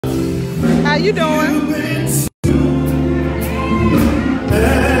How you doing?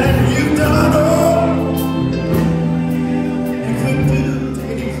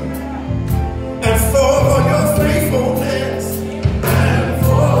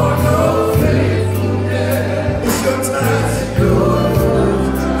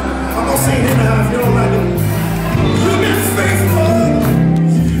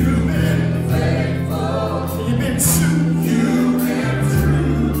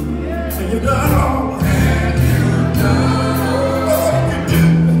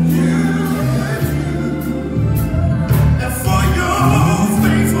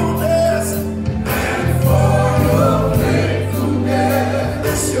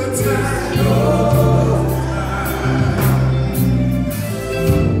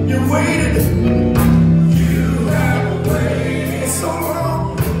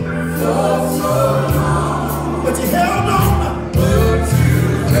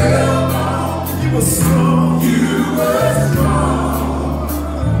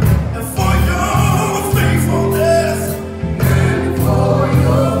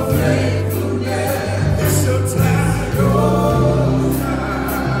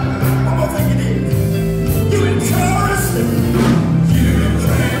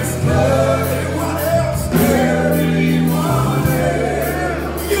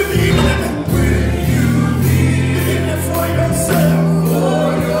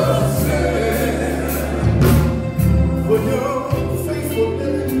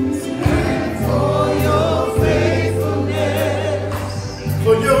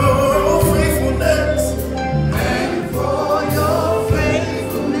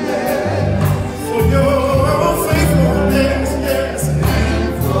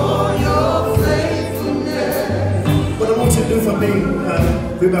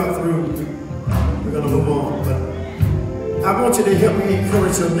 We're about through. We're going to move on. But I want you to help me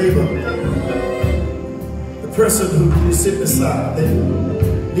encourage your neighbor. The person who you sit beside, they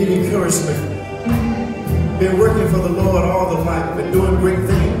need encouragement. Been working for the Lord all the life, been doing great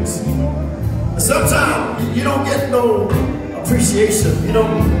things. And sometimes you don't get no appreciation. You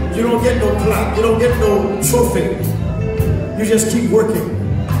don't get no plaque. You don't get no trophy. You just keep working.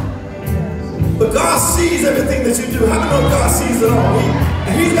 But God sees everything that you do. How many know God sees it all?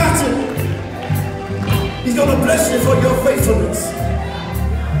 And He's got you. He's going to bless you for your faithfulness.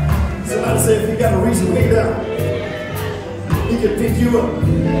 Somebody say, if you got a reason way down, He can pick you up.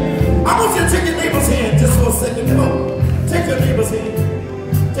 I want you to take your neighbor's hand just for a second. Come on. Take your neighbor's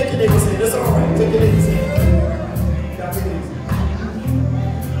hand. Take your neighbor's hand. That's all right. Take your neighbor's hand. God, take it easy.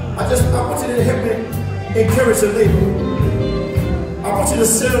 I want you to help me encourage your neighbor. I want you to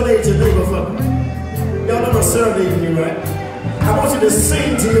serenade your neighbor for me. Y'all know what serenade you, right? I want you to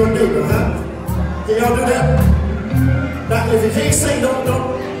sing to your neighbor, huh? Can y'all do that? Now, if you can't sing, don't.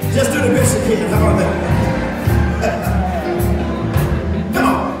 Just do the best you can. How about that? Come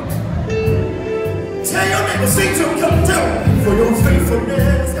on. Tell your neighbor, sing to him. Come tell him. For your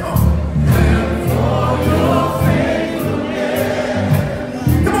faithfulness. Come on. And for your faithfulness.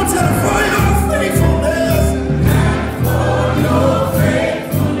 Come on, tell him. For your faithfulness.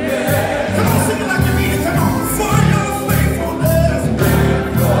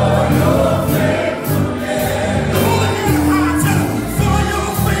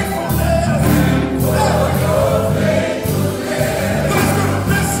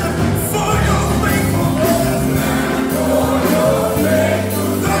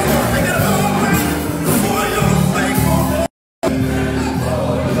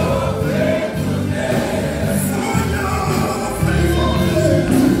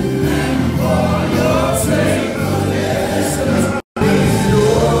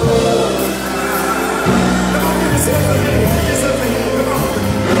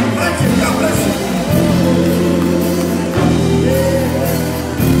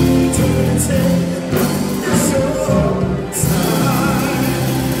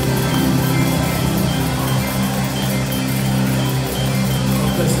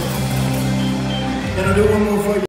 Can I do one more for you?